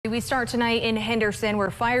We start tonight in Henderson, where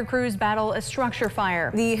fire crews battle a structure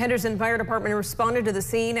fire. The Henderson Fire Department responded to the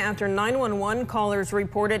scene after 911 callers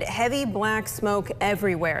reported heavy black smoke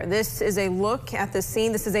everywhere. This is a look at the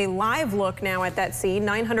scene. This is a live look now at that scene.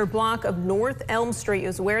 900 block of North Elm Street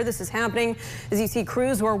is where this is happening. As you see,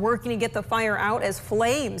 crews were working to get the fire out as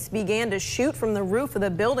flames began to shoot from the roof of the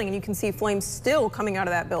building, and you can see flames still coming out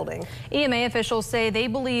of that building. EMA officials say they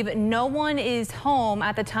believe no one is home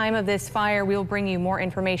at the time of this fire. We will bring you more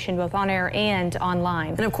information both on air and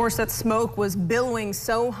online. And of course, that smoke was billowing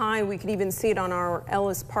so high we could even see it on our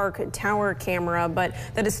Ellis Park tower camera, but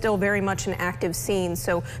that is still very much an active scene.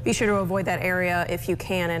 So be sure to avoid that area if you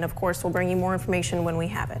can. And of course, we'll bring you more information when we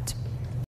have it.